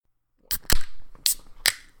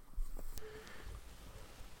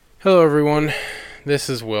Hello, everyone. This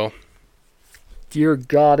is Will. Dear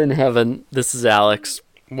God in heaven, this is Alex.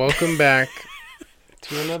 Welcome back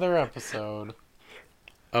to another episode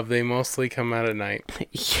of They Mostly Come Out at Night.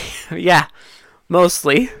 Yeah,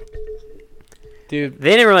 mostly. Dude,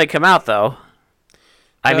 They didn't really come out, though.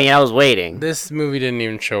 I mean, I was waiting. this movie didn't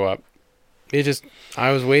even show up.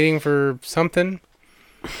 I was waiting for something,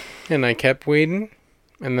 and I kept waiting,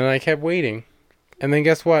 and then I kept waiting. And then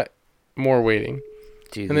guess what? More waiting.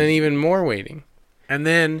 Jeez. And then even more waiting. And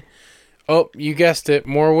then, oh, you guessed it,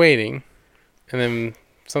 more waiting. And then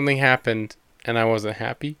something happened, and I wasn't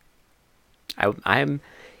happy. I'm,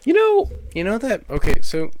 you know, that? Okay,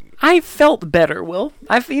 so I felt better, Will.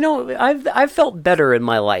 I've felt better in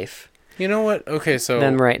my life you know what? Okay, so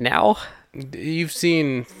than right now. you've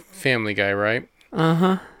seen Family Guy, right?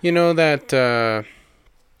 Uh-huh. You know that, I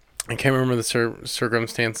can't remember the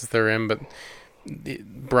circumstances they're in, but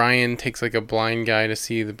Brian takes like a blind guy to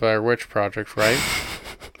see the Blair Witch Project, right?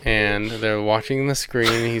 And they're watching the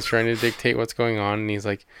screen, and he's trying to dictate what's going on, and he's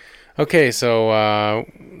like, okay, so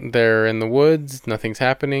they're in the woods, nothing's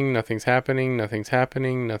happening, and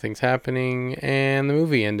the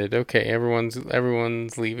movie ended. Okay,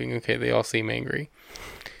 everyone's leaving. Okay, they all seem angry.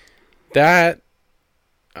 I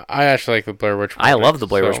actually like the Blair Witch Project. I love the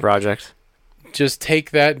Blair Witch Project. Just take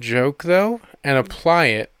that joke, though, and apply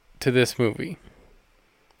it to this movie.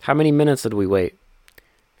 How many minutes did we wait?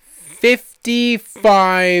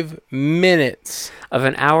 55 minutes. Of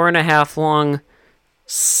an hour and a half long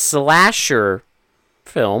slasher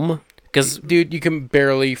film. Because, dude, you can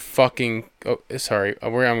barely fucking... Oh, sorry.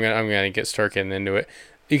 I'm gonna get start getting into it.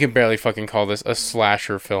 You can barely fucking call this a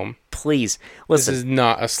slasher film. please, listen. This is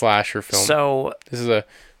not a slasher film. So, This is a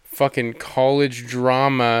fucking college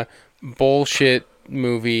drama bullshit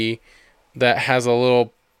movie that has a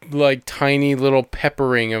little, like, tiny little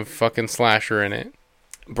peppering of fucking slasher in it.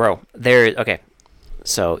 bro, okay.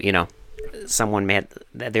 So, they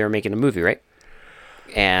were making a movie, right?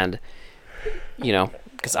 And,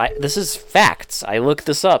 because this is facts. I looked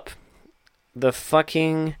this up.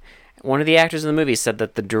 One of the actors in the movie said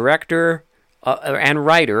that the director and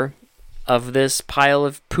writer of this pile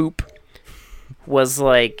of poop was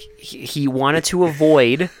like, he wanted to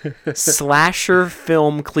avoid slasher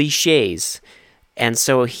film cliches. And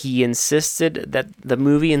so he insisted that the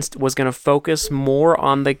movie was going to focus more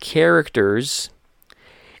on the characters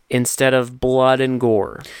instead of blood and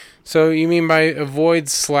gore. So you mean by avoid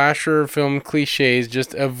slasher film cliches,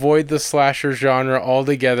 just avoid the slasher genre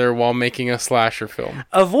altogether while making a slasher film?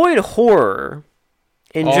 Avoid horror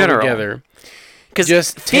in general. Altogether. Because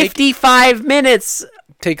Just 55 minutes...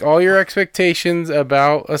 Take all your expectations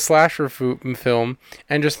about a slasher film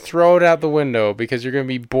and just throw it out the window because you're going to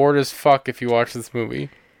be bored as fuck if you watch this movie.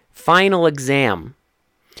 Final Exam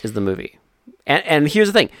is the movie. And here's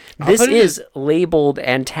the thing. This is labeled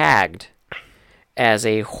and tagged as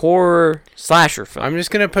a horror slasher film. I'm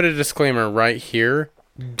just going to put a disclaimer right here.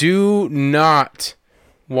 Do not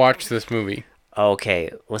watch this movie.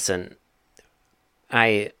 Okay, listen.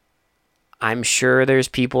 I'm sure there's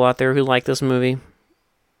people out there who like this movie.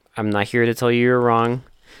 I'm not here to tell you you're wrong.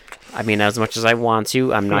 I mean, as much as I want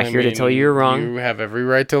to, I'm not here to tell you you're wrong. You have every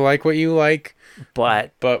right to like what you like.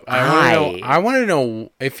 But I want to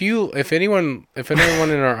know if anyone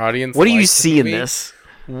in our audience. What do you likes see in movie, this?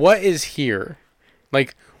 What is here?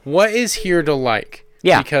 Like, what is here to like?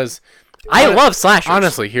 Yeah, because I love slashers.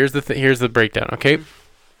 Honestly, here's the breakdown. Okay.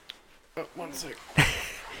 1 second.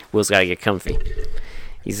 Will's gotta get comfy.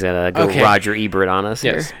 He's gonna go Roger Ebert on us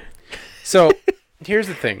here. So here's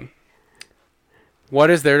the thing. What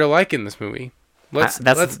is there to like in this movie? Let's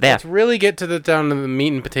really get down to the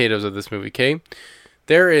meat and potatoes of this movie, okay?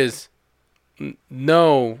 There is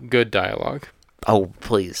no good dialogue. Oh,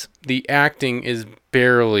 please. The acting is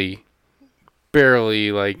barely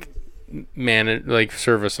like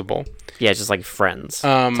serviceable. Yeah, just like friends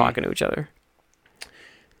talking to each other.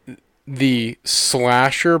 The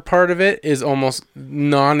slasher part of it is almost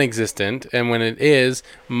non-existent, and when it is,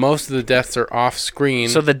 most of the deaths are off-screen.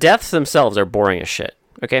 So the deaths themselves are boring as shit.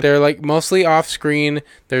 Okay, they're like mostly off-screen.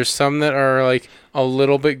 There's some that are like a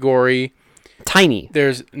little bit gory, tiny.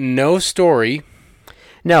 There's no story.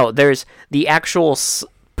 No, there's the actual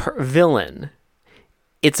villain.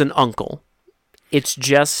 It's an uncle. It's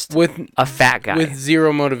just with a fat guy with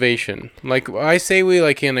zero motivation. Like I say,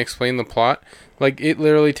 we can explain the plot. Like it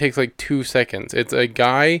literally takes like 2 seconds. It's a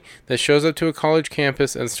guy that shows up to a college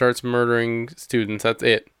campus and starts murdering students. That's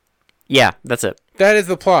it. Yeah, that's it. That is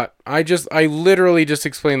the plot. I literally just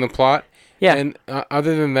explained the plot, Yeah. And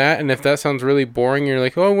other than that, and if that sounds really boring, you're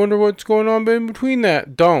like, oh, I wonder what's going on in between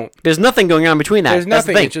that. Don't. There's nothing going on between that. There's That's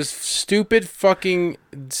the nothing. thing. It's just stupid fucking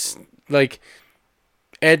like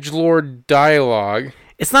edgelord dialogue.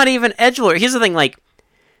 It's not even edgelord. Here's the thing,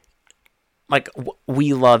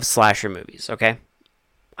 we love slasher movies, okay?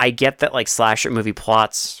 I get that like slasher movie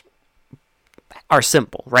plots are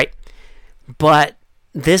simple, right? But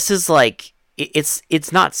this is like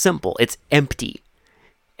it's not simple. It's empty.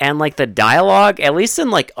 And like the dialogue, at least in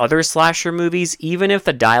like other slasher movies, even if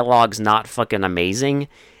the dialogue's not fucking amazing,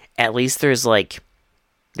 at least there's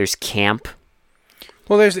camp.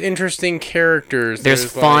 Well, there's interesting characters.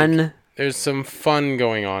 There's fun. There's some fun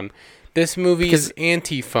going on. This movie is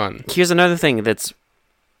anti-fun. Here's another thing that's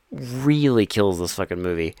really kills this fucking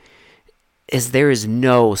movie. Is there is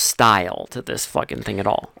no style to this fucking thing at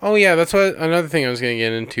all. Oh yeah, that's what another thing I was going to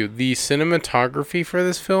get into. The cinematography for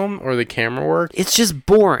this film, or the camera work, it's just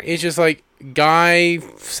boring. It's just like guy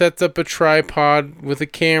sets up a tripod with a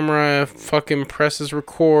camera, fucking presses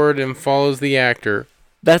record, and follows the actor.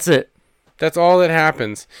 That's it. That's all that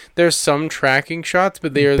happens. There's some tracking shots,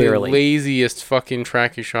 but they are Barely. the laziest fucking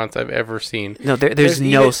tracking shots I've ever seen. No, there's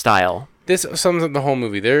no style. This sums up the whole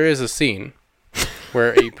movie. There is a scene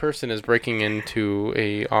where a person is breaking into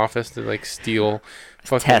a office to like steal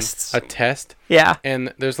fucking Tests. a test. Yeah.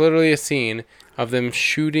 And there's literally a scene of them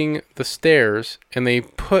shooting the stairs, and they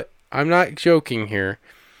put, I'm not joking here,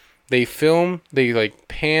 they like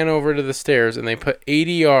pan over to the stairs, and they put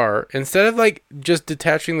ADR, instead of like just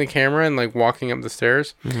detaching the camera and like walking up the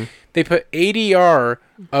stairs, they put ADR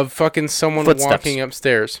of fucking someone Footsteps. walking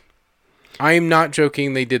upstairs. I'm not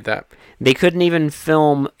joking, they did that. They couldn't even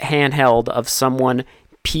film handheld of someone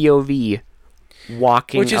POV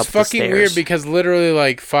walking Which is up the fucking stairs. weird, because literally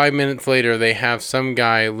like 5 minutes later, they have some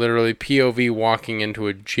guy literally POV walking into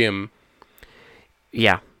a gym.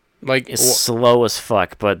 Yeah. Like, It's slow as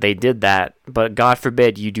fuck, but they did that. But God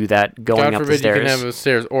forbid you do that going God up the forbid stairs. you can have a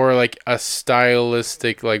stairs, or like a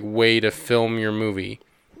stylistic like way to film your movie.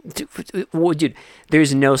 Dude,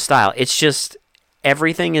 there's no style. It's just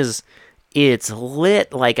everything is. It's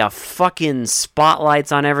lit like a fucking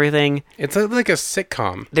spotlights on everything. It's like a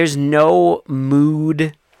sitcom. There's no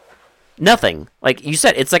mood. Nothing. Like you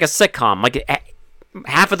said, it's like a sitcom. Like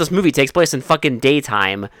half of this movie takes place in fucking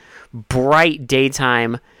daytime, bright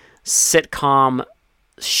daytime sitcom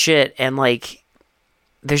shit, and like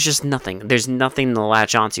there's just nothing. There's nothing to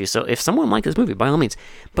latch onto. So if someone liked this movie, by all means.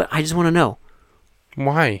 But I just want to know,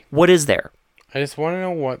 Why? what is there? I just want to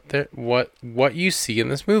know what you see in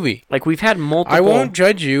this movie. Like we've had multiple. I won't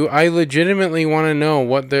judge you. I legitimately want to know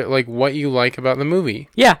what you like about the movie.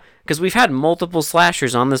 Yeah, because we've had multiple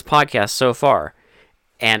slashers on this podcast so far,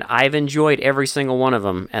 and I've enjoyed every single one of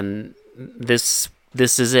them. And this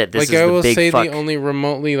is it. This is I the will big say fuck. the only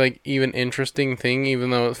remotely like even interesting thing,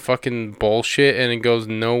 even though it's fucking bullshit and it goes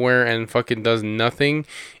nowhere and fucking does nothing,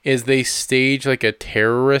 is they stage like a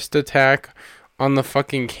terrorist attack on the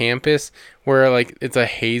fucking campus where like it's a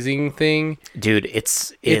hazing thing. Dude,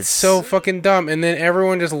 it's so fucking dumb, and then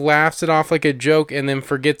everyone just laughs it off like a joke and then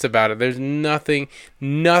forgets about it. There's nothing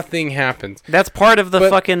happens. That's part of the But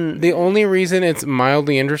fucking. the only reason it's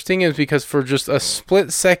mildly interesting is because for just a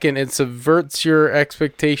split second it subverts your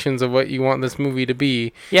expectations of what you want this movie to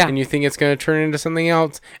be. Yeah. And you think it's going to turn into something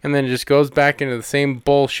else, and then it just goes back into the same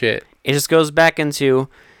bullshit. It just goes back into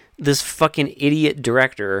this fucking idiot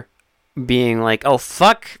director being like, oh,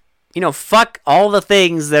 fuck all the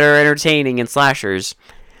things that are entertaining in slashers.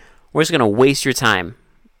 We're just going to waste your time.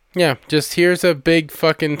 Yeah, just here's a big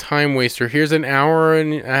fucking time waster. Here's an hour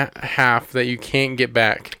and a half that you can't get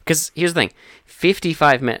back. Because here's the thing.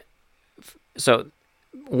 55 minutes. So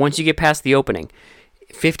once you get past the opening,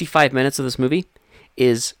 55 minutes of this movie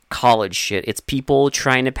is college shit. It's people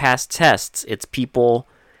trying to pass tests. It's people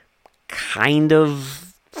kind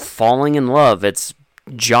of falling in love. It's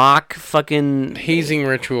jock fucking Hazing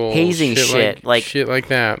ritual. hazing shit like shit like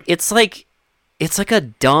that. it's like a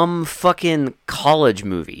dumb fucking college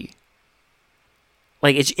movie.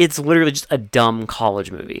 Like it's literally just a dumb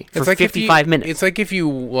college movie for It's like 55 minutes. It's like if you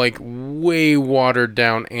like way watered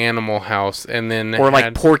down Animal House and then or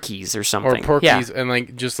like Porky's or something. or Porky's Yeah. and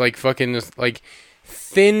like just like fucking just like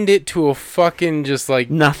thinned it to a fucking just like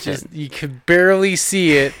Nothing. just, you could barely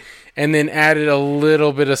see it, and then added a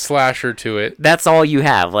little bit of slasher to it. That's all you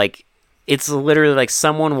have. Like it's literally like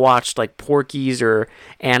someone watched like Porky's or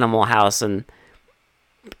Animal House and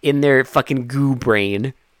in their fucking goo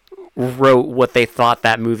brain wrote what they thought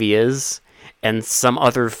that movie is, and some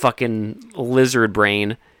other fucking lizard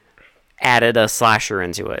brain added a slasher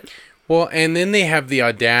into it. Well, and then they have the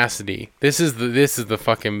audacity. This is the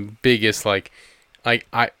fucking biggest like Like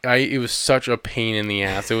it was such a pain in the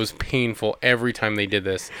ass. It was painful every time they did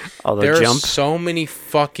this. Oh, the there jump. are so many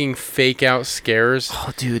fucking fake out scares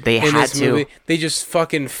Oh, dude, they in had this to. movie. They just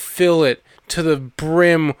fucking fill it to the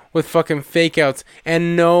brim with fucking fake outs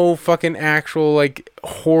and no fucking actual like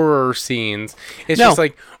horror scenes. It's No. just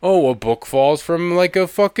like, oh, a book falls from like a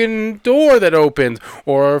fucking door that opens,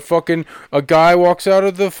 or a guy walks out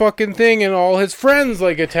of the fucking thing and all his friends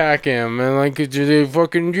like attack him and like they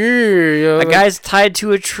fucking A guy's tied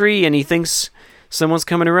to a tree and he thinks someone's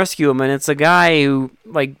coming to rescue him, and it's a guy who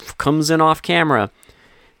like comes in off camera.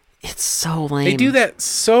 It's so lame. They do that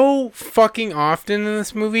so fucking often in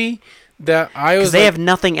this movie that I was. Because they have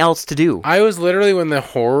nothing else to do. I was literally when the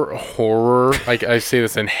horror, like I say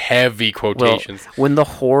this in heavy quotations. Well, when the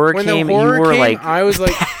horror When came, the horror you were came, like, I was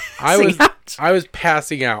like, passing out. I was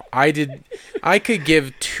passing out. I could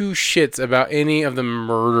give two shits about any of the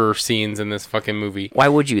murder scenes in this fucking movie. Why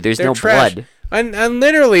would you? There's They're no trash. blood. And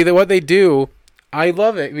literally, what they do, I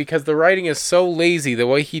love it because the writing is so lazy. The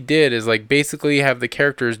way he did is like basically have the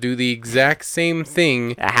characters do the exact same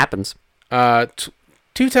thing That happens.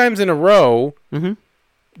 2 times in a row Mhm.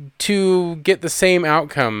 to get the same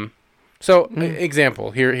outcome. So, Mm.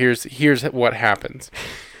 example, here's what happens.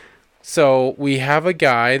 So, we have a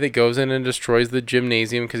guy that goes in and destroys the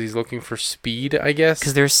gymnasium because he's looking for speed, I guess.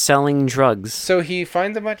 Because they're selling drugs. So he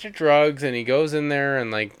finds a bunch of drugs and he goes in there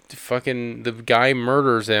and like fucking the guy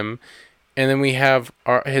murders him. And then we have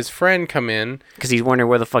his friend come in. Because he's wondering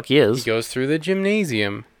where the fuck he He is. goes through the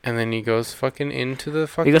gymnasium and then he goes fucking into the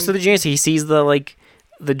fucking. He goes to the gym. He sees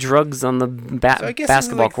the drugs on the So I guess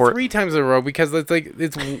basketball it's like court. 3 times in a row because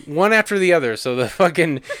it's one after the other. So the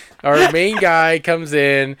fucking our main guy comes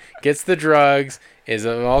in, gets the drugs, is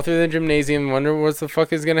all through the gymnasium, wonder what the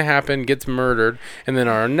fuck is gonna happen, gets murdered, and then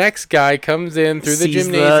our next guy comes in through the Sees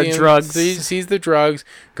the gymnasium, drugs. sees the drugs,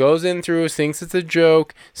 goes in through, thinks it's a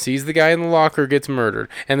joke, sees the guy in the locker, gets murdered,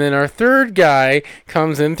 and then our third guy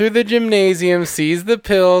comes in through the gymnasium, sees the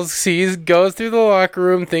pills, goes through the locker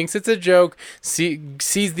room, thinks it's a joke,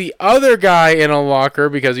 sees the other guy in a locker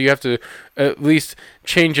because you have to at least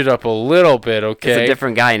change it up a little bit, okay? It's a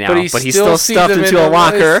different guy now, but he's still still sees stuffed him into a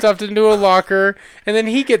locker. Stuffed into a locker, and then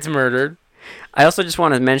he gets murdered. I also just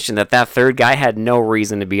want to mention that third guy had no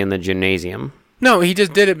reason to be in the gymnasium. No, he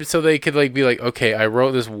just did it so they could like be like, okay, I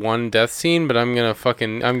wrote this one death scene, but I'm gonna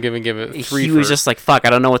give it 3. He was just like, fuck, I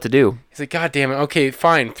don't know what to do. He's like, God damn it. Okay,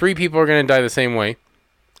 fine. 3 people are gonna die the same way.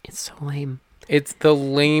 It's so lame. It's the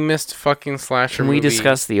lamest fucking slasher Can we movie.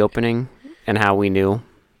 discuss the opening and how we knew?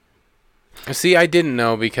 See, I didn't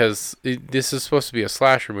know because this is supposed to be a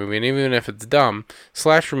slasher movie, and even if it's dumb,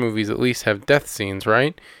 slasher movies at least have death scenes,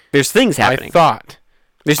 right? There's things happening. I thought.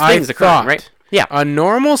 There's things occurring, right? Yeah. A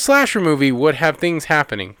normal slasher movie would have things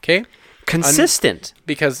happening, okay? Consistent.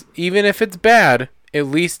 Because even if it's bad, at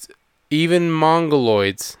least even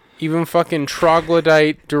mongoloids, even fucking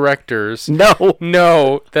troglodyte directors No.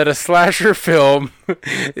 know that a slasher film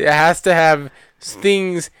it has to have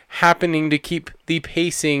things happening to keep the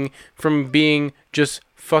pacing from being just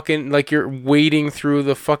fucking like you're wading through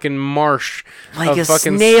the fucking marsh Like of a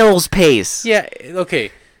fucking snail's pace. Yeah,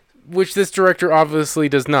 okay. Which this director obviously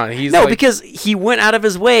does not. He's No, like, because he went out of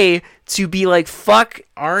his way to be like, fuck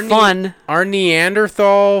fun. Our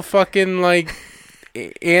Neanderthal fucking like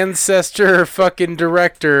ancestor fucking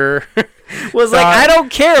director Was like, I don't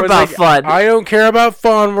care was about like, fun. I don't care about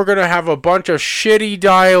fun. We're gonna have a bunch of shitty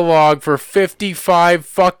dialogue for 55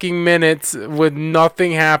 fucking minutes with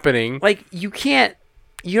nothing happening. Like, you can't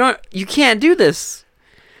do this.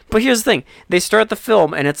 But here's the thing. They start the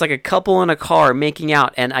film, and it's like a couple in a car making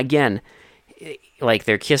out, and again, like,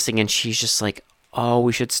 they're kissing, and she's just like, oh,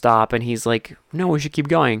 we should stop, and he's like, no, we should keep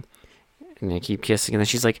going. And they keep kissing, and then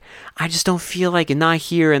she's like, I just don't feel like it, not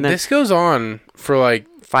here, and then This goes on for like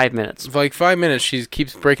 5 minutes. 5 minutes. She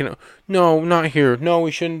keeps breaking up. No, not here. No,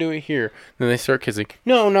 we shouldn't do it here. Then they start kissing.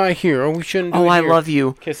 No, not here. Oh, we shouldn't do it Oh, I here. love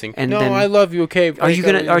you. Kissing. And no, then, I love you. Okay. Are you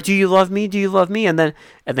gonna? Or do you love me? Do you love me? And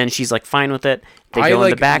then she's like fine with it. They go in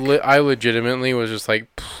the back. I legitimately was just like,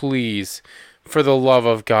 please, for the love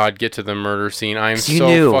of God, get to the murder scene. I am 'Cause you so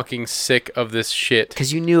knew. fucking sick of this shit.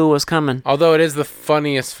 Because you knew it was coming. Although it is the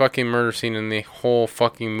funniest fucking murder scene in the whole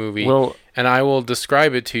fucking movie. Well, and I will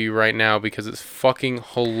describe it to you right now because it's fucking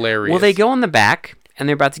hilarious. well, they go in the back and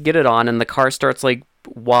they're about to get it on, and the car starts like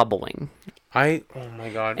wobbling. Oh my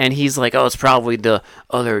God. And he's like, oh, it's probably the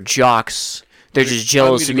other jocks. They're just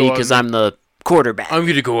jealous I'm of gonna me go out because and- I'm the quarterback. I'm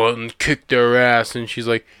gonna go out and kick their ass. And she's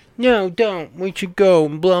like, no, don't. We should go.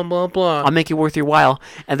 Blah, blah, blah. I'll make it worth your while.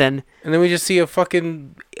 And then And then we just see a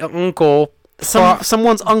fucking uncle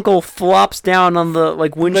someone's uncle flops down on the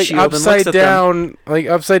windshield like and looks upside at down, like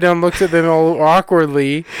upside down, looks at them all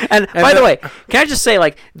awkwardly. them. And by the way, can I just say,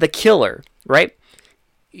 the killer, right?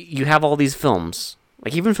 You have all these films,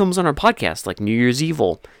 even films on our podcast, like New Year's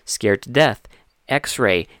Evil, Scared to Death,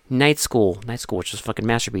 X-Ray, Night School, which is a fucking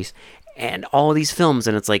masterpiece, and all of these films,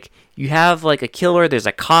 and it's you have a killer. There's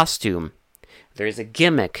a costume, there's a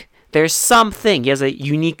gimmick. There's something. He has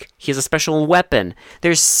a special weapon.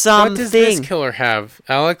 There's something. What does this killer have,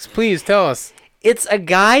 Alex? Please tell us. It's a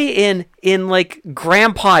guy in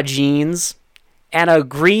grandpa jeans and a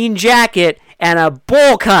green jacket and a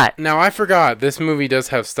bowl cut. Now, I forgot. This movie does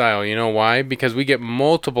have style. You know why? Because we get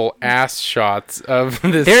multiple ass shots of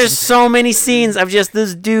this. There's so many scenes of just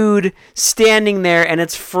this dude standing there, and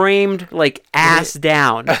it's framed ass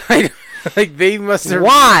down. They must have.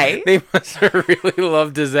 Why? They must have really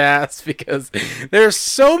loved his ass, because there's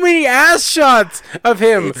so many ass shots of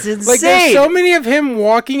him. It's insane. There's so many of him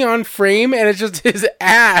walking on frame, and it's just his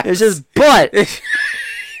ass. It's just butt.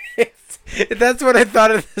 That's what I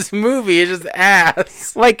thought of this movie. It's just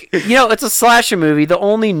ass. It's a slasher movie. The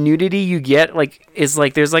only nudity you get is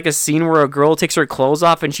there's a scene where a girl takes her clothes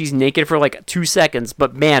off and she's naked for 2 seconds.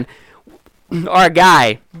 But man, our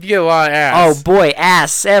guy, You get a lot of ass. oh boy,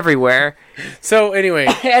 ass everywhere. So anyway,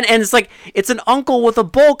 And it's it's an uncle with a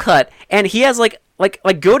bowl cut, and he has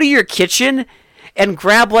go to your kitchen and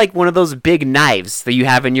grab one of those big knives that you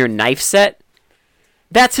have in your knife set.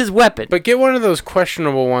 That's his weapon. but get one of those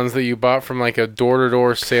questionable ones that you bought from a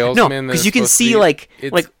door-to-door salesman. No, because you can see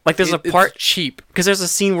there's a part It's cheap. because there's a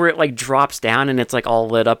scene where it drops down and it's all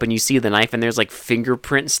lit up and you see the knife and there's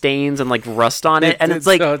fingerprint stains and rust on it, and it's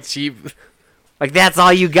so cheap. that's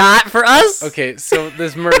all you got for us? Okay, so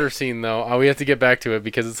this murder scene, though, we have to get back to it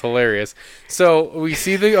because it's hilarious. So we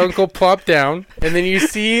see the uncle plop down, and then you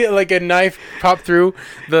see a knife pop through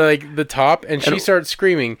the top, and she starts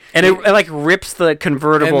screaming. And it rips the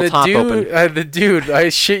convertible And the top dude, open. the dude, I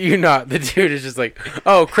shit you not, the dude is just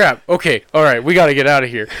oh crap, okay, all right, we gotta get out of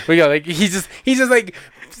here. We got he's just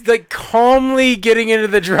calmly getting into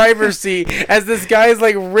the driver's seat as this guy is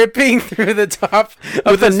ripping through the top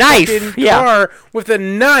of With a this knife, fucking yeah. car with a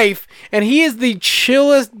knife, and he is the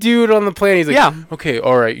chillest dude on the planet. He's Yeah. okay,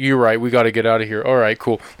 all right, you're right, we got to get out of here. All right,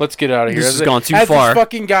 cool, let's get out of here. This has As gone too as far. This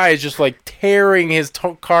fucking guy is just tearing his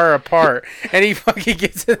car apart, and he fucking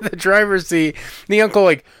gets in the driver's seat. The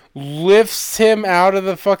uncle lifts him out of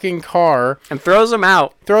the fucking car And throws him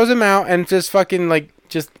out. and just fucking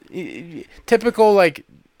just typical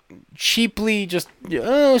cheaply just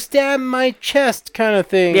stab my chest kind of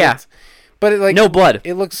thing. Yeah. But it No blood.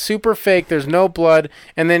 It looks super fake. There's no blood,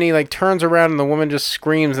 and then he turns around and the woman just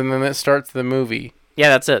screams, and then it starts the movie. Yeah,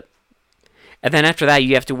 that's it. And then after that,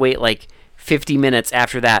 you have to wait 50 minutes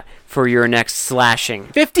after that for your next slashing.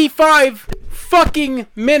 55 fucking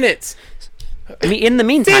minutes. I mean, in the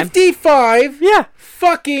meantime, 55 yeah,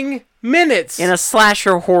 fucking minutes. in a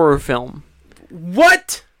slasher horror film.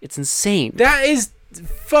 What? It's insane. That is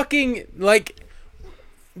fucking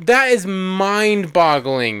that is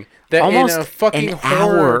mind-boggling. That Almost in a fucking an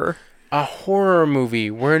hour. a horror movie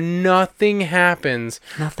where nothing happens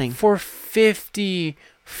Nothing. for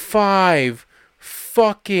 55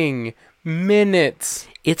 fucking minutes.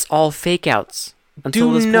 It's all fake outs.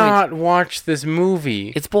 Until Do this not point. watch this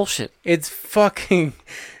movie. It's bullshit. It's fucking.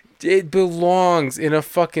 It belongs in a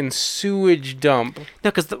fucking sewage dump.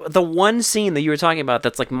 No, because the one scene that you were talking about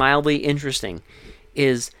that's mildly interesting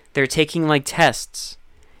is they're taking tests,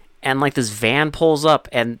 and this van pulls up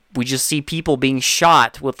and we just see people being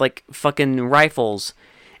shot with fucking rifles,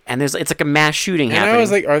 and it's a mass shooting And happening. I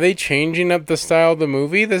was are they changing up the style of the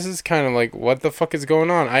movie? This is kind of what the fuck is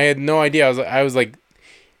going on? I had no idea. I was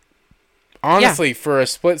honestly, for a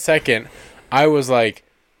split second, I was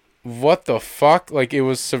what the fuck? It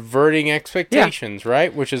was subverting expectations,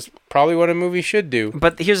 right? Which is probably what a movie should do.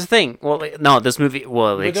 But here's the thing. Well, no, this movie.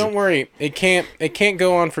 Well, But don't worry, it can't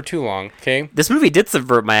go on for too long. Okay. this movie did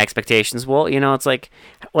subvert my expectations. Well, it's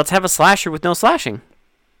let's have a slasher with no slashing.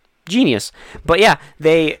 Genius. But yeah,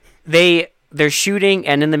 they're shooting,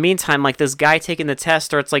 and in the meantime, this guy taking the test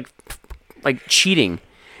starts cheating,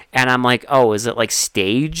 and I'm oh, is it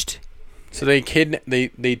staged? So they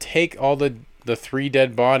take all the 3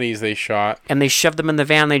 dead bodies they shot. And they shove them in the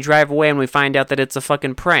van, they drive away, and we find out that it's a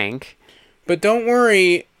fucking prank. But don't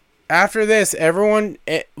worry, after this, everyone,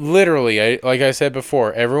 literally, like I said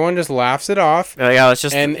before, everyone just laughs it off. Yeah, it's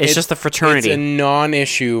just a fraternity. It's a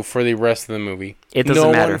non-issue for the rest of the movie. It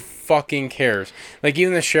doesn't matter. No one fucking cares.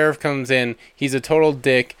 Even the sheriff comes in, he's a total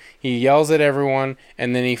dick, he yells at everyone,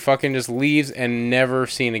 and then he fucking just leaves and never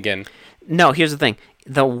seen again. No, here's the thing.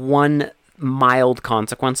 The one mild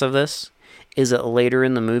consequence of this is it later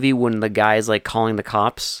in the movie when the guy's like calling the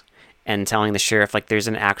cops and telling the sheriff like there's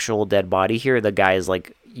an actual dead body here? The guy's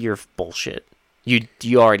like, "You're bullshit. You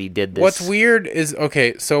already did this." What's weird is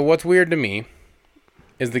so what's weird to me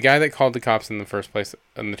is the guy that called the cops in the first place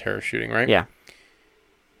in the terror shooting, right? Yeah.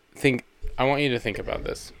 I want you to think about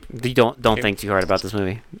this. You don't think too hard about this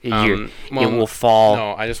movie. It Well, will fall.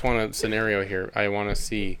 No, I just want a scenario here. I want to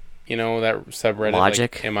see, that subreddit.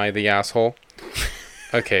 Logic. Like, am I the asshole?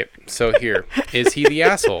 Okay, so here is he the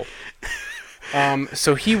asshole?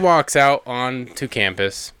 So he walks out onto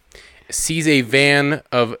campus, sees a van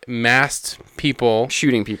of masked people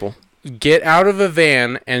Shooting people. get out of a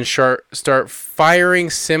van and start firing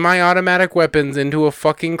semi-automatic weapons into a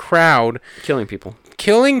fucking crowd,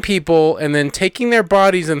 killing people, and then taking their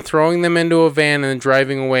bodies and throwing them into a van and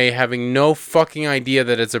driving away, having no fucking idea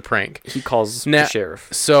that it's a prank. He calls the sheriff.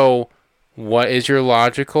 So, what is your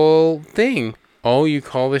logical thing? Oh, you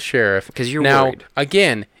call the sheriff. Because you're worried. Now,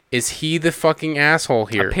 again, is he the fucking asshole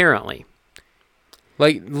here? Apparently.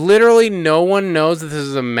 Like, literally no one knows that this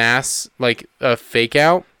is a fake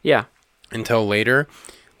out. Yeah. Until later.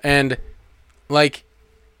 And,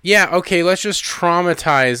 yeah, okay, let's just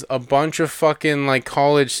traumatize a bunch of fucking,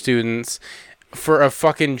 college students for a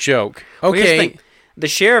fucking joke. Okay. Well, the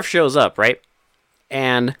sheriff shows up, right?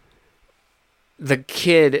 And the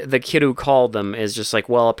kid who called them is just like,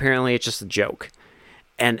 well, apparently it's just a joke.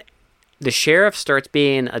 And the sheriff starts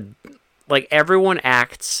being everyone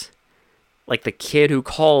acts like the kid who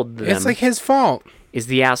called them. It's his fault. Is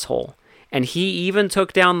the asshole. And he even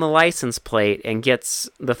took down the license plate and gets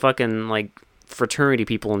the fucking, fraternity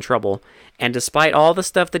people in trouble. And despite all the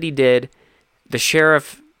stuff that he did, the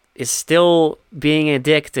sheriff is still being a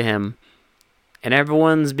dick to him. And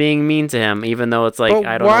everyone's being mean to him, even though it's I don't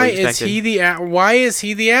know. Why is he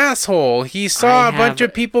the asshole? He saw a bunch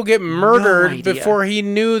of people get murdered before he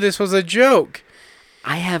knew this was a joke.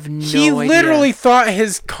 I have no idea. He literally thought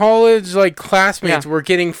his college classmates were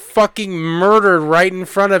getting fucking murdered right in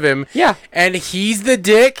front of him. Yeah. And he's the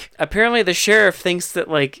dick? Apparently the sheriff thinks that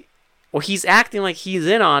he's acting like he's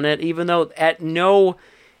in on it, even though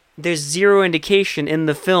there's zero indication in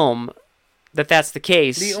the film that that's the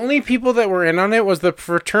case. The only people that were in on it was the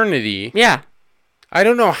fraternity. Yeah. I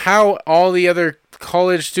don't know how all the other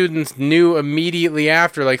college students knew immediately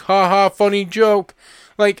after, haha, funny joke.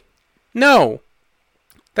 No.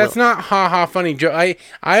 That's not haha funny joke.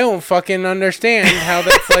 I don't fucking understand how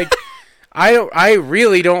that's I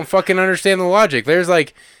really don't fucking understand the logic. There's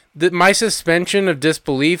my suspension of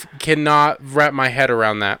disbelief cannot wrap my head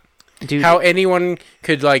around that. Dude, how anyone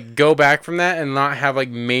could go back from that and not have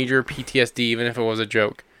major PTSD even if it was a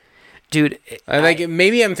joke. Dude,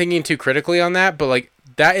 maybe I'm thinking too critically on that, but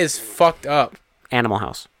that is fucked up. Animal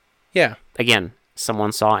House. Yeah. Again,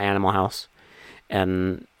 someone saw Animal House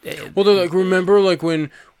and well, they're remember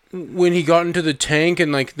when he got into the tank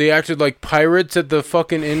and they acted like pirates at the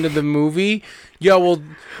fucking end of the movie? Yeah, well,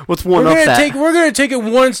 what's one up that? We're gonna take it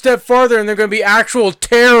one step farther, and they're gonna be actual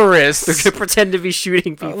terrorists. They're gonna pretend to be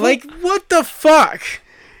shooting people. What the fuck?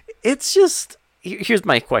 It's just. Here's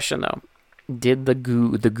my question though: did the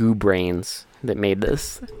goo brains that made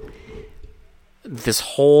this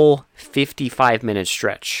whole 55-minute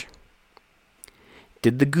stretch?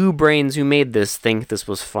 Did the goo brains who made this think this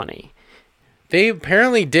was funny? They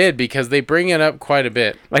apparently did, because they bring it up quite a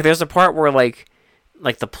bit. There's a part where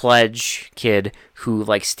the pledge kid who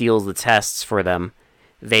steals the tests for them,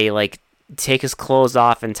 they take his clothes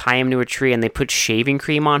off and tie him to a tree, and they put shaving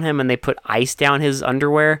cream on him, and they put ice down his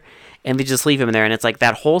underwear, and they just leave him there. And it's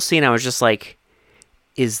that whole scene, I was just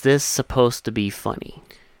is this supposed to be funny?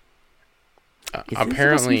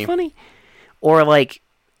 Apparently funny, or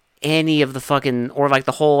any of the fucking, or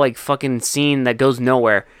the whole fucking scene that goes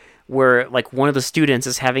nowhere, where one of the students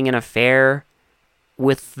is having an affair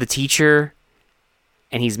with the teacher,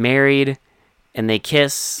 and he's married, and they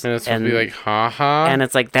kiss, and it's supposed to be haha, and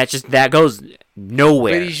it's that goes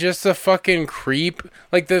nowhere. But he's just a fucking creep.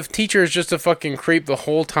 The teacher is just a fucking creep the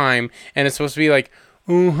whole time, and it's supposed to be look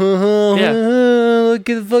at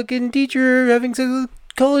the fucking teacher having sex with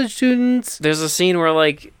college students. There's a scene where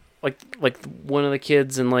one of the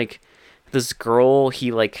kids and this girl, he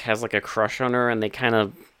has a crush on her, and they kind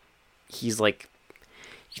of, he's you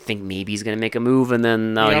think maybe he's gonna make a move, and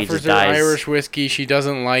then no, he just dies. Irish whiskey, she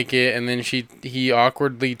doesn't like it, and then he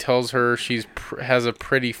awkwardly tells her has a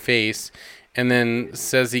pretty face, and then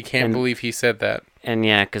says he can't believe he said that. And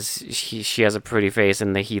yeah, because she has a pretty face,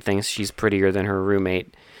 and he thinks she's prettier than her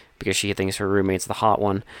roommate, because she thinks her roommate's the hot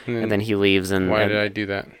one, and then he leaves. And why did I do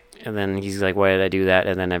that? And then he's like, why did I do that?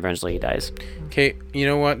 And then eventually he dies. Okay, you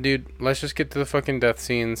know what, dude? Let's just get to the fucking death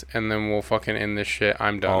scenes, and then we'll fucking end this shit.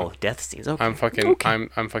 I'm done. Oh, death scenes. Okay. I'm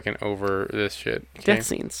fucking over this shit. Okay? Death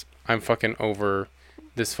scenes. I'm fucking over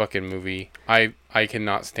this fucking movie. I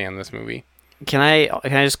cannot stand this movie. Can I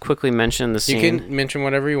just quickly mention the scene? You can mention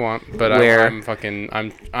whatever you want, but where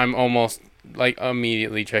I'm almost like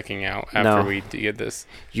immediately checking out after we get this.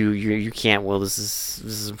 You can't. Well, this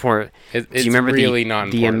is important. It's Do you remember really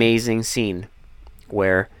not the important. amazing scene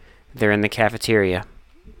where they're in the cafeteria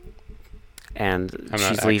and I'm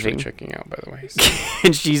she's not leaving, actually checking out, by the way.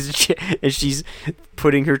 So. and she's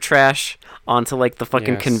putting her trash onto like the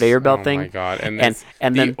fucking Yes. conveyor belt thing. Oh my god! And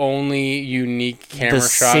and the then only unique camera the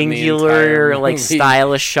shot singular in the entire like movie.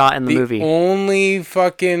 stylish shot in the movie.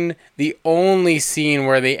 The only scene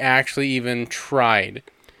where they actually even tried,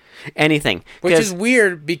 Anything, which 'cause is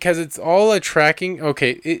weird because it's all a tracking.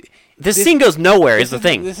 Okay, this scene goes nowhere. Is the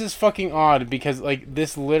thing. This is fucking odd because like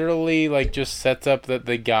this literally like just sets up that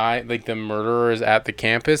the guy like the murderer is at the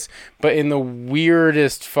campus, but in the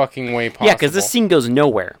weirdest fucking way possible. Yeah, because this scene goes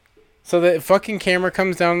nowhere. So the fucking camera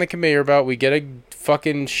comes down the conveyor belt. We get a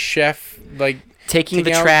fucking chef like Taking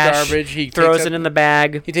the out trash, garbage. He throws takes it out- in the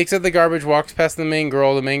bag. He takes out the garbage, walks past the main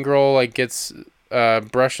girl. The main girl like gets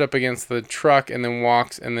brushed up against the truck and then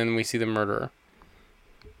walks, and then we see the murderer.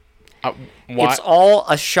 Why? It's all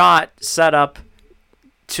a shot set up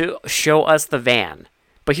to show us the van.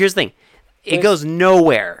 But here's the thing. It goes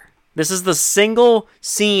nowhere. This is the single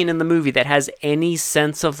scene in the movie that has any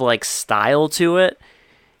sense of like style to it,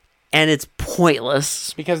 and it's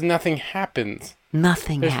pointless. Because nothing happens.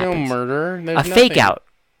 Nothing There's happens. no murder. There's A nothing. fake out.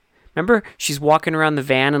 Remember, she's walking around the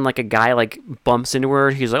van and like a guy like bumps into her.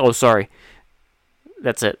 He's like, "Oh, sorry."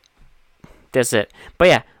 That's it. That's it. But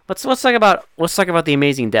yeah, let's talk about the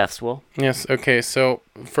amazing deaths. Will Yes. Okay. So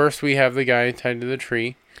first we have the guy tied to the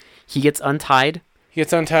tree. he gets untied? He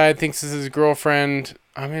gets untied. Thinks this is his girlfriend.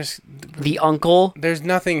 I'm just. The uncle. There's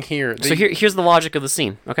nothing here. So here's the logic of the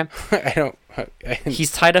scene. Okay, I don't.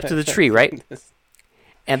 he's tied up to the tree, right?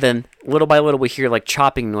 And then little by little we hear like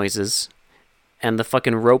chopping noises, and the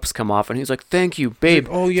fucking ropes come off, and he's like, "Thank you, babe.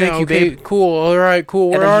 Oh yeah. Thank you, Okay. babe." Cool. All right.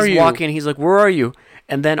 Cool. And Where then are he's you? walking, and he's like, "Where are you?"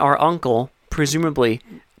 And then our uncle, presumably,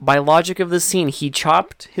 by logic of the scene, he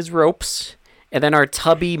chopped his ropes, and then our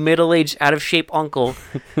tubby, middle-aged, out-of-shape uncle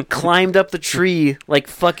climbed up the tree like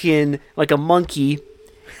a monkey,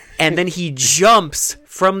 and then he jumps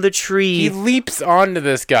from the He tree leaps onto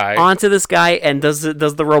this guy onto this guy and does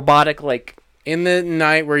the robotic like in the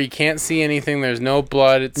night where you can't see anything. There's no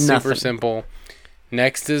blood. It's super Nothing. simple.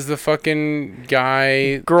 Next is the fucking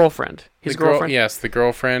guy. girlfriend, his The girl, girlfriend, yes, the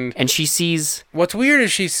girlfriend. and she sees What's weird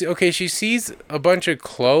is she sees a bunch of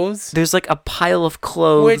clothes, there's like a pile of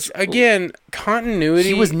clothes. which again, continuity.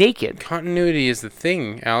 he was naked. Continuity is the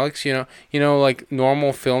thing, Alex. You know, like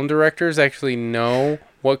normal film directors actually know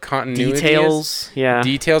what continuity Details, yeah. is.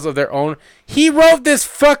 Details of their own. He wrote this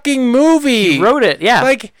fucking movie. He wrote it, yeah.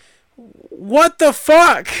 Like, what the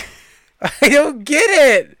fuck? I don't get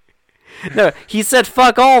it. No, he said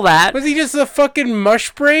fuck all that. Was he just a fucking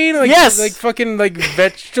mush brain? Like, Yes! Like fucking like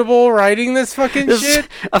vegetable writing this fucking This shit?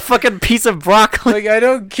 a fucking piece of broccoli. Like, I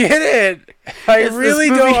don't get it. I It's this really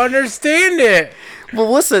movie- don't understand it.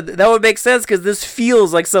 Well, listen, that would make sense because this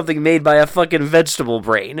feels like something made by a fucking vegetable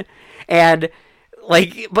brain. And,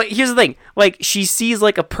 like, but here's the thing. Like, she sees,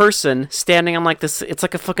 like, a person standing on, like, this, it's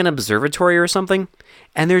like a fucking observatory or something.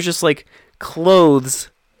 And there's just, like,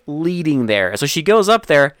 clothes leading there. So she goes up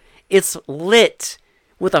there. It's lit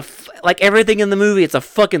with like everything in the movie. It's a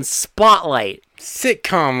fucking spotlight.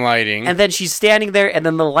 Sitcom lighting. And then she's standing there, and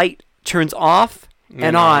then the light turns off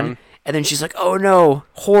and on. And then she's like, "Oh no,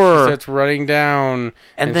 horror!" starts running down,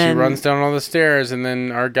 and then- she runs down all the stairs, and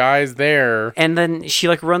then our guy's there. And then she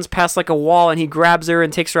like runs past like a wall, and he grabs her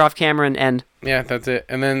and takes her off camera. And Yeah, that's it.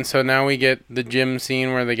 And then so now we get the gym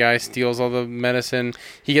scene where the guy steals all the medicine.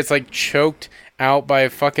 He gets like choked out by a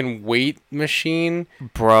fucking weight machine.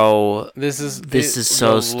 bro, This is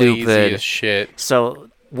so the stupid. laziest shit. so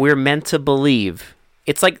we're meant to believe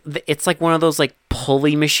it's like one of those like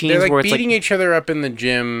pulley machines They're like where it's beating like each other up in the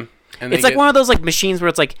gym. And it's like one of those like machines where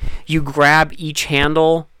it's like you grab each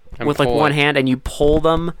handle And with like pull one it. hand and you pull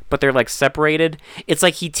them, but they're like separated. It's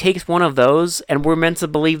like he takes one of those, and we're meant to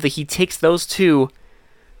believe that he takes those two,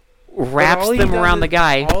 wraps all he them does around the is-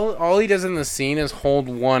 guy. All he does in the scene is hold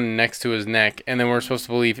one next to his neck, and then we're supposed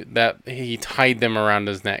to believe that he tied them around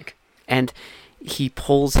his neck. And he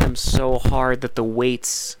pulls him so hard that the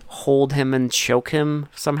weights hold him and choke him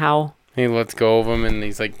somehow. He lets go of him, and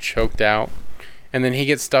he's like choked out. And then he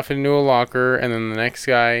gets stuffed into a locker, and then the next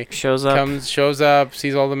guy Shows up, shows up,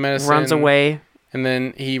 sees all the medicine, runs away, and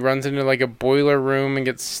then he runs into like a boiler room and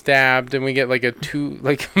gets stabbed, and we get like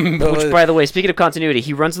Which, by the way, speaking of continuity,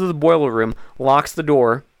 he runs into the boiler room, locks the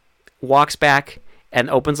door, walks back, and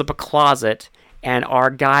opens up a closet, and our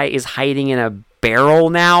guy is hiding in a barrel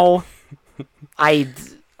now. I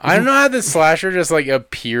don't know how the slasher just like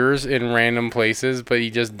appears in random places, but he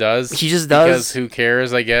just does. He just does. Because who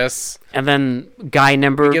cares, I guess. And then guy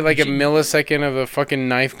number... You get like a millisecond of a fucking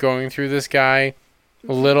knife going through this guy.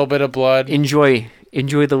 A little bit of blood. Enjoy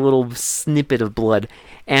the little snippet of blood.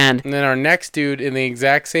 And then our next dude, in the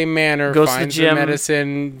exact same manner, finds the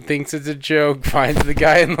medicine, thinks it's a joke, finds the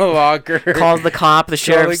guy in the locker. Calls the cop. The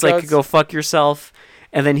sheriff's like, go fuck yourself.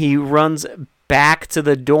 And then he runs back to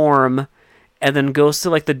the dorm, and then goes to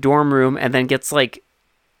like the dorm room, and then gets like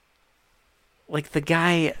the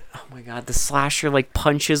guy, oh my god, the slasher like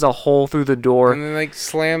punches a hole through the door, and then like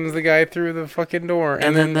slams the guy through the fucking door,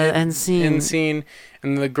 and then the end scene,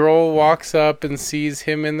 and the girl walks up and sees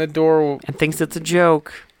him in the door and thinks it's a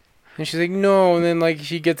joke, and she's like, no, and then like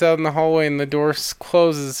she gets out in the hallway and the door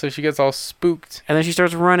closes, so she gets all spooked, and then she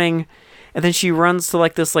starts running, and then she runs to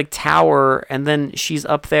like this like tower, and then she's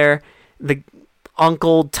up there, the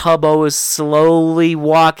Uncle Tubbo is slowly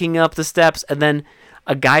walking up the steps, and then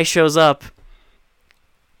a guy shows up.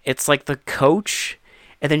 It's like the coach,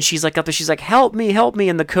 and then she's like up there, she's like, help me,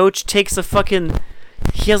 and the coach takes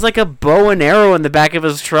he has like a bow and arrow in the back of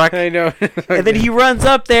his truck. I know. And then he runs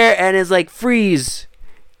up there and is like, freeze,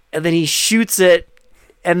 and then he shoots it,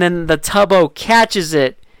 and then the Tubbo catches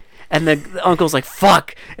it, and the uncle's like,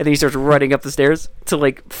 fuck, and then he starts running up the stairs to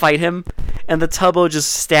like fight him, and the Tubbo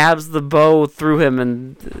just stabs the bow through him,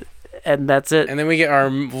 and that's it. And then we get our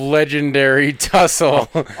legendary tussle.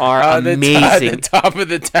 Our amazing. The top of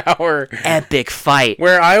the tower. Epic fight.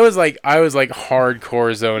 Where I was like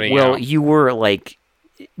hardcore zoning out. Well, you were like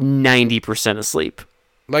 90% asleep.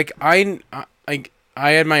 Like I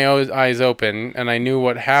had my eyes open and I knew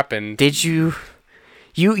what happened. Did you?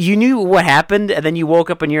 You knew what happened, and then you woke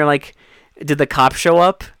up and you're like, did the cop show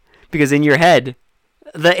up? Because in your head,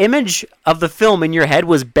 the image of the film in your head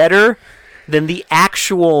was better than the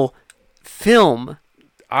actual film.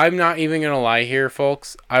 I'm not even going to lie here,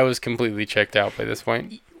 folks. I was completely checked out by this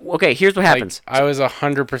point. Okay, here's what happens. Like, I was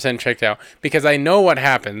 100% checked out because I know what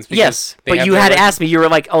happens. Yes, but you had to ask me. You were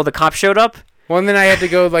like, oh, the cop showed up? Well, and then I had to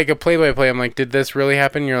go like a play-by-play. I'm like, did this really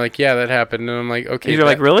happen? You're like, yeah, that happened. And I'm like, okay. You're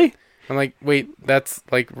like, really? I'm like, wait, that's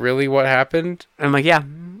like really what happened? And I'm like, yeah.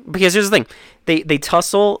 Because here's the thing. They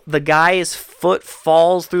tussle. The guy's foot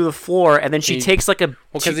falls through the floor, and then she takes like a... Well,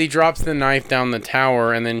 because he drops the knife down the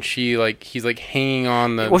tower, and then he's like hanging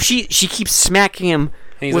on the... Well, she keeps smacking him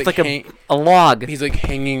with like a log. He's like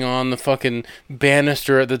hanging on the fucking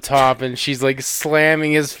banister at the top, and she's like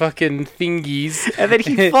slamming his fucking thingies. And then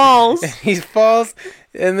he falls. And he falls,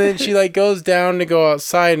 and then she like goes down to go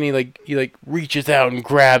outside, and he reaches out and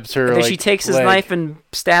grabs her. And then she takes his knife and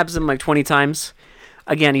stabs him like 20 times.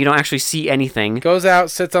 Again, you don't actually see anything. Goes out,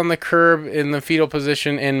 sits on the curb in the fetal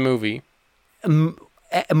position, end movie.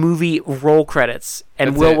 A movie roll credits. And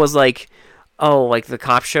That's Will it. was like, oh, like the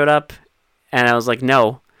cop showed up? And I was like,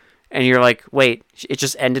 no. And you're like, wait, it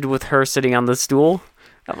just ended with her sitting on the stool?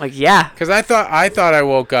 I'm like, yeah. Because I thought I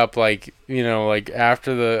woke up like, like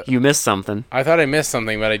after the... You missed something. I thought I missed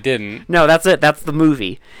something, but I didn't. No, that's it. That's the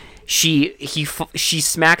movie. She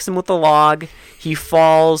smacks him with the log. He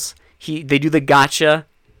falls. They do the gotcha,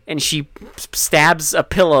 and she stabs a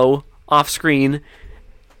pillow off screen.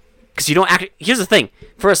 Because you don't here's the thing.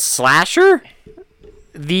 For a slasher,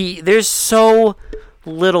 there's so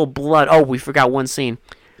little blood. Oh, we forgot one scene.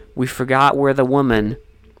 We forgot where the woman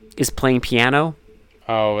is playing piano.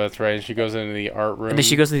 Oh, that's right. She goes into the art room. And then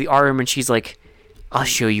she goes into the art room, and she's like, I'll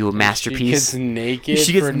show you a masterpiece. She gets naked.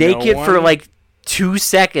 She gets naked for like 2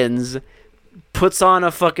 seconds, puts on a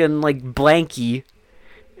fucking like blankie,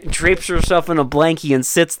 drapes herself in a blankie, and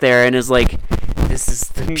sits there and is like, this is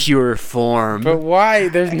the pure form. But why?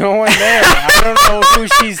 There's no one there. I don't know who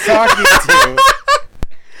she's talking to.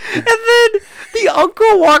 And then the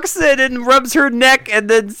uncle walks in and rubs her neck and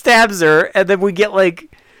then stabs her, and then we get like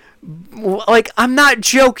I'm not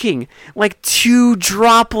joking, like 2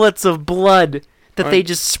 droplets of blood that they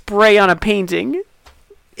just spray on a painting.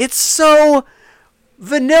 It's so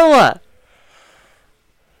vanilla.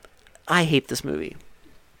 I hate this movie.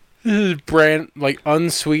 This is brand like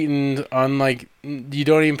unsweetened, unlike you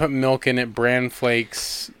don't even put milk in it. Bran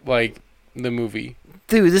flakes, like the movie.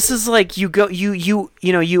 Dude, this is like you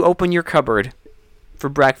open your cupboard for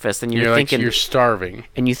breakfast, and you're thinking you're starving,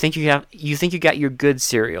 and you think you got your good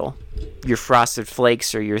cereal, your Frosted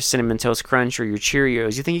Flakes or your Cinnamon Toast Crunch or your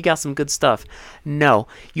Cheerios. You think you got some good stuff. No,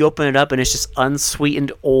 you open it up and it's just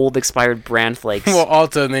unsweetened, old, expired bran flakes. Well,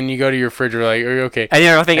 also, and then you go to your fridge, you're like, okay. And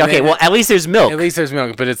you're thinking, okay, well, at least there's milk. At least there's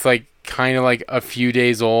milk, but it's like kind of like a few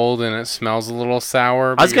days old and it smells a little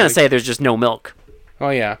sour. I was gonna say there's just no milk. Oh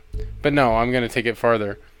yeah, but no, I'm gonna take it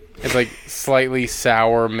farther. It's like slightly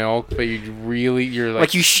sour milk, but you're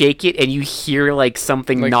like you shake it and you hear like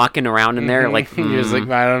something knocking around in there, like you're just like,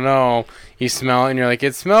 I don't know. You smell it and you're like,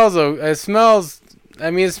 it smells.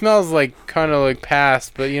 I mean, it smells like kind of like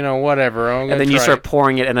past, but whatever. And then you start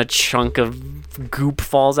pouring it, and a chunk of goop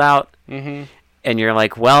falls out, and you're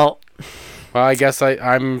like, well, I guess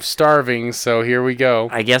I'm starving, so here we go.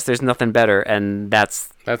 I guess there's nothing better, and that's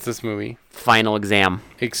this movie. Final Exam.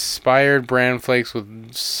 Expired bran flakes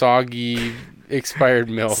with soggy expired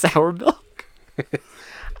milk. Sour milk.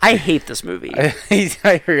 I hate this movie.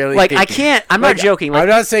 I really like. I can't. I'm not joking. Like, I'm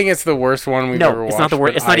not saying it's the worst one we've ever watched. No, it's not the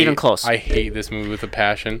worst. It's not even close. I hate this movie with a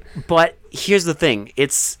passion. But here's the thing.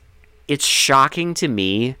 It's shocking to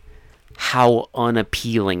me how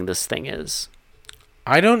unappealing this thing is.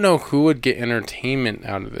 I don't know who would get entertainment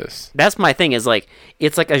out of this. That's my thing. Is like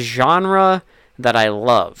it's like a genre that I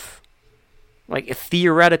love. Like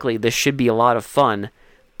theoretically, this should be a lot of fun,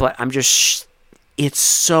 but it's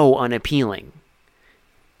so unappealing.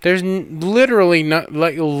 There's literally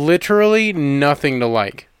nothing to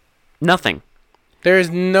like. Nothing. There's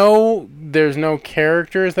no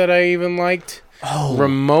characters that I even liked.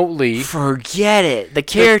 Remotely. Forget it. The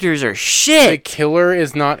characters are shit. The killer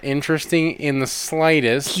is not interesting in the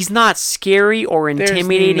slightest. He's not scary or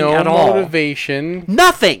intimidating at all. There's no motivation.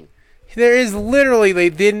 Nothing. There is literally, they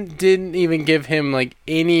didn't even give him like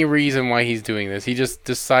any reason why he's doing this. He just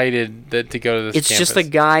decided to go to this campus. It's just a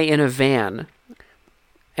guy in a van.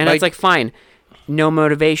 And it's like, fine. No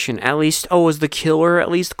motivation. At least, is the killer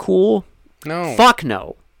at least cool? No. Fuck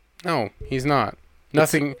no. No, he's not.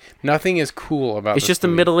 Nothing is cool about this. It's just a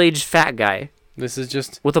middle-aged fat guy. This is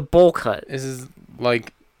just... with a bowl cut. This is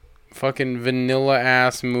like fucking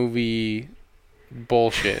vanilla-ass movie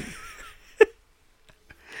bullshit.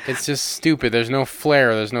 It's just stupid. There's no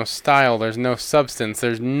flair. There's no style. There's no substance.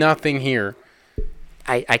 There's nothing here.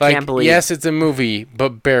 I can't believe... Yes, it's a movie,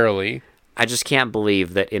 but barely. I just can't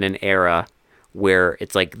believe that in an era where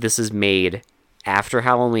it's like this is made after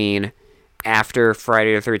Halloween, after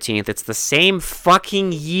Friday the 13th, it's the same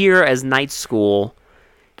fucking year as Night School,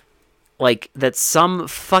 like that some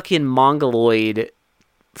fucking mongoloid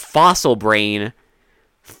fossil brain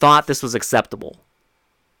thought this was acceptable.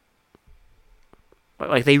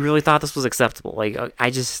 Like they really thought this was acceptable. Like I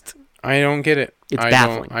don't get it. It's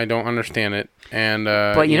baffling. I don't understand it. And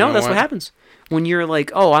but you know that's what happens when you're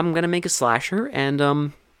like, I'm gonna make a slasher, and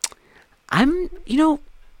I'm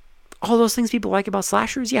all those things people like about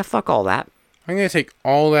slashers. Yeah, fuck all that. I'm gonna take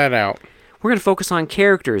all that out. We're gonna focus on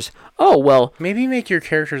characters. Oh well, maybe make your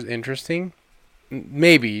characters interesting.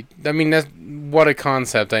 Maybe. I mean, that's what a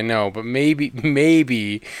concept, I know. But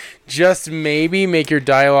maybe, just maybe make your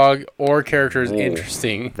dialogue or characters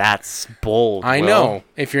interesting. That's bold. I know.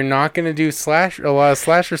 If you're not going to do a lot of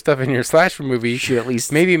slasher stuff in your slasher movie, you should at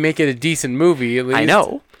least maybe make it a decent movie. At least. I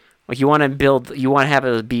know. Like you want to have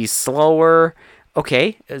it be slower.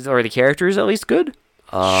 Okay. Are the characters at least good?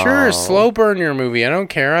 Sure, slow burn your movie. I don't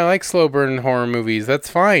care. I like slow burn horror movies. That's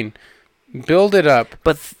fine. Build it up.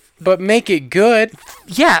 But make it good.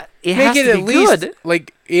 Yeah, it has to be at least good.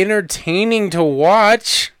 Like entertaining to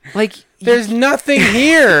watch. Like there's nothing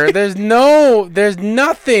here. There's nothing.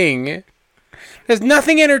 There's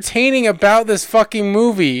nothing entertaining about this fucking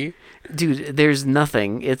movie. Dude, there's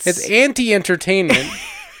nothing. It's anti-entertainment.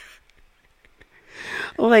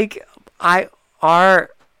 Like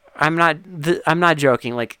I'm not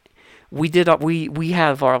joking. Like we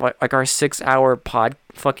have our 6-hour pod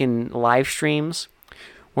fucking live streams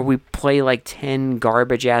where we play like 10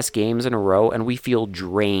 garbage ass games in a row and we feel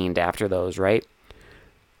drained after those, right?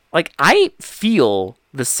 Like I feel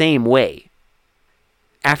the same way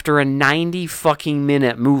after a 90 fucking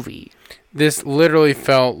minute movie. This literally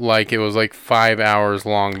felt like it was like 5 hours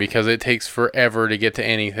long because it takes forever to get to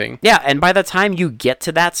anything. Yeah, and by the time you get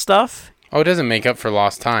to that stuff, it doesn't make up for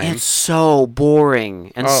lost time. It's so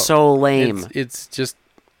boring and so lame. It's just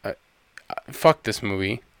fuck this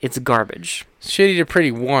movie. It's garbage. Shitty to Pretty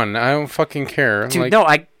 1. I don't fucking care. Dude,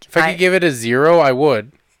 if I could give it a 0, I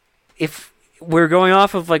would. If we're going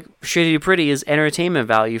off of like Shitty to Pretty is entertainment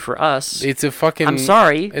value for us. It's a fucking... I'm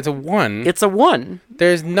sorry. It's a 1. It's a 1.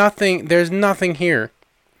 There's nothing here.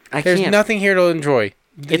 There's nothing here to enjoy.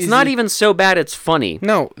 It's not even so bad it's funny.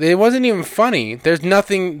 No, it wasn't even funny. There's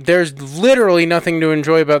literally nothing to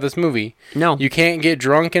enjoy about this movie. No. You can't get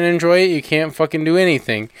drunk and enjoy it. You can't fucking do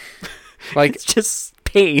anything. Like, It's just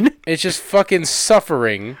pain. it's just fucking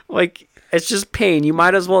suffering. Like, it's just pain. You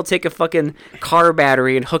might as well take a fucking car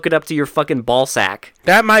battery and hook it up to your fucking ball sack.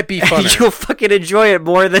 That might be funner. You'll fucking enjoy it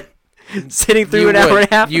more than sitting through an hour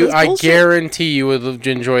and a half of this I bullshit. guarantee you would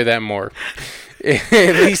enjoy that more. At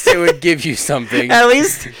least it would give you something. At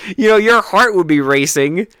least, your heart would be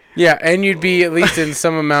racing. Yeah, and you'd be at least in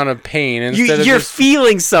some amount of pain instead You're of just,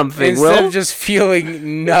 feeling something, instead Will. of just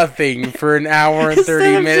feeling nothing for an hour and Instead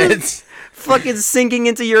 30 of minutes. fucking sinking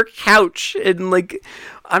into your couch and like,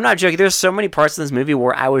 I'm not joking. There's so many parts in this movie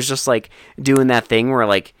where I was just like doing that thing where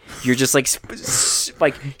like you're just like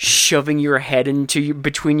like shoving your head into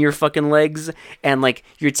between your fucking legs, and like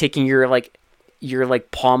you're taking your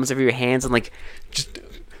palms of your hands and like just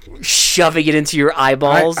shoving it into your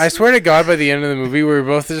eyeballs. I swear to God, by the end of the movie, we were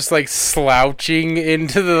both just like slouching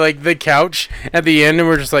into the couch at the end, and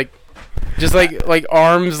we're just like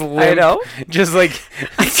arms limp. I know. Just like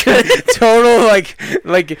total like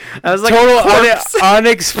I was like total a corpse.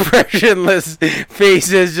 unexpressionless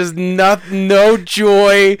faces, just no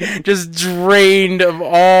joy, just drained of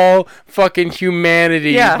all fucking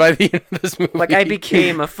humanity Yeah. by the end of this movie. Like I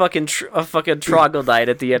became a fucking troglodyte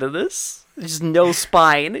at the end of this. Just no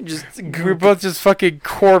spine. Just we're both just fucking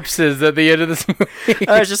corpses at the end of this movie.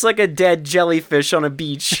 I was just like a dead jellyfish on a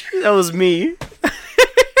beach. That was me.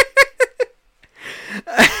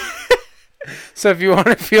 So if you want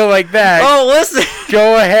to feel like that, Oh, listen.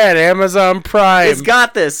 go ahead, Amazon Prime. It's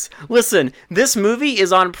got this. Listen, this movie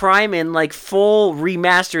is on Prime in like full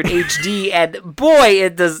remastered HD, and boy,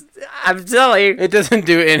 it does. I'm telling you, It doesn't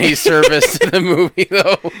do any service to the movie,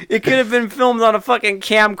 though. it could have been filmed on a fucking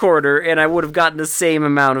camcorder, and I would have gotten the same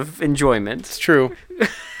amount of enjoyment. It's true.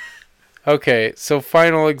 Okay, so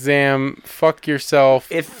final exam. Fuck yourself.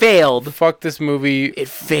 It failed. Fuck this movie. It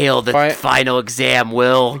failed the final exam,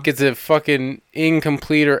 Will. Gets a fucking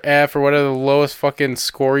incomplete or F or whatever the lowest fucking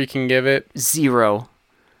score you can give it. 0.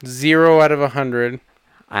 0 out of 100.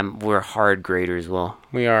 We're hard graders, Will.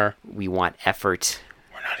 We are. We want effort.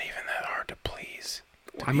 We're not even that hard to please.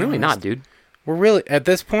 I'm really not, dude. We're really, at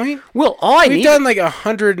this point, Will, all I we've need... done like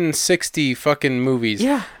 160 fucking movies.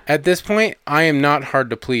 Yeah. At this point, I am not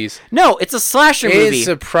hard to please. No, it's a slasher It movie. is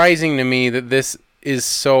surprising to me that this is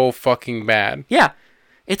so fucking bad. Yeah.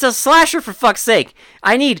 It's a slasher, for fuck's sake.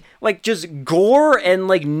 I need, like, just gore and,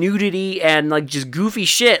 like, nudity and, like, just goofy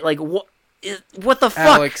shit. Like, what the fuck?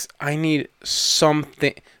 Alex, I need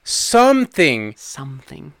something. Something.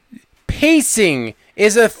 Something. Pacing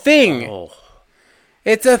is a thing. Oh.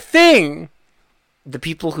 It's a thing. The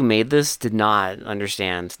people who made this did not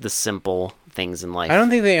understand the simple things in life. I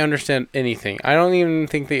don't think they understand anything. I don't even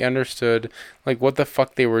think they understood, like, what the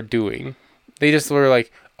fuck they were doing. They just were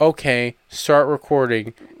like, okay, start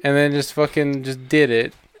recording. And then just fucking just did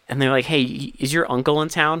it. And they're like, hey, is your uncle in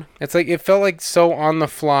town? It's like, it felt like so on the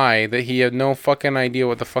fly that he had no fucking idea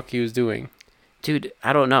what the fuck he was doing. Dude,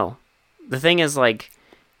 I don't know. The thing is, like,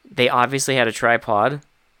 they obviously had a tripod.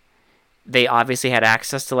 They obviously had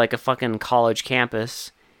access to, like, a fucking college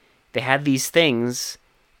campus. They had these things.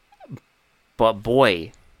 But,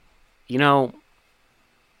 boy,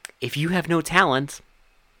 if you have no talent...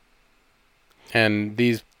 And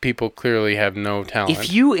these people clearly have no talent.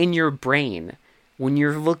 If you, in your brain, when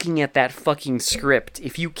you're looking at that fucking script,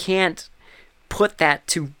 if you can't put that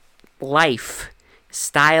to life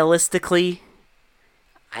stylistically,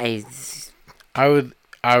 I'd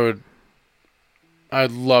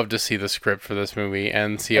love to see the script for this movie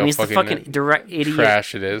and see how the fucking idiot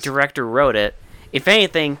trash it is. director wrote it. If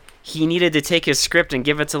anything, he needed to take his script and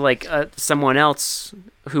give it to like someone else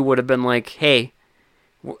who would have been like, "Hey,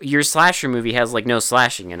 your slasher movie has like no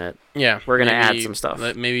slashing in it. Yeah, We're gonna add some stuff.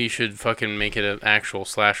 Maybe you should fucking make it an actual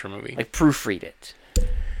slasher movie. Like proofread it."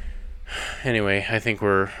 Anyway, I think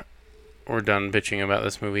we're done bitching about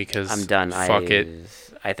this movie because I'm done. Fuck it.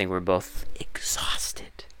 I think we're both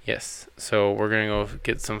exhausted. Yes. So we're gonna go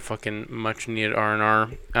get some fucking much needed R&R.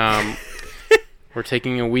 We're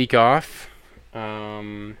taking a week off.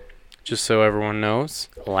 Just so everyone knows.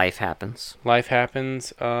 Life happens. Life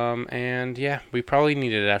happens. And yeah, we probably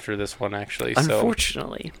needed it after this one actually.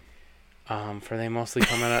 Unfortunately. For they mostly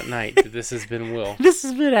come out at night. This has been Will. This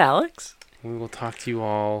has been Alex. We will talk to you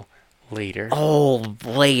all later. Oh,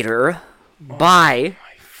 later. Bye.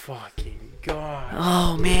 My fucking God.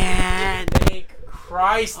 Oh, man. Thank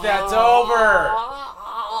Christ, that's over.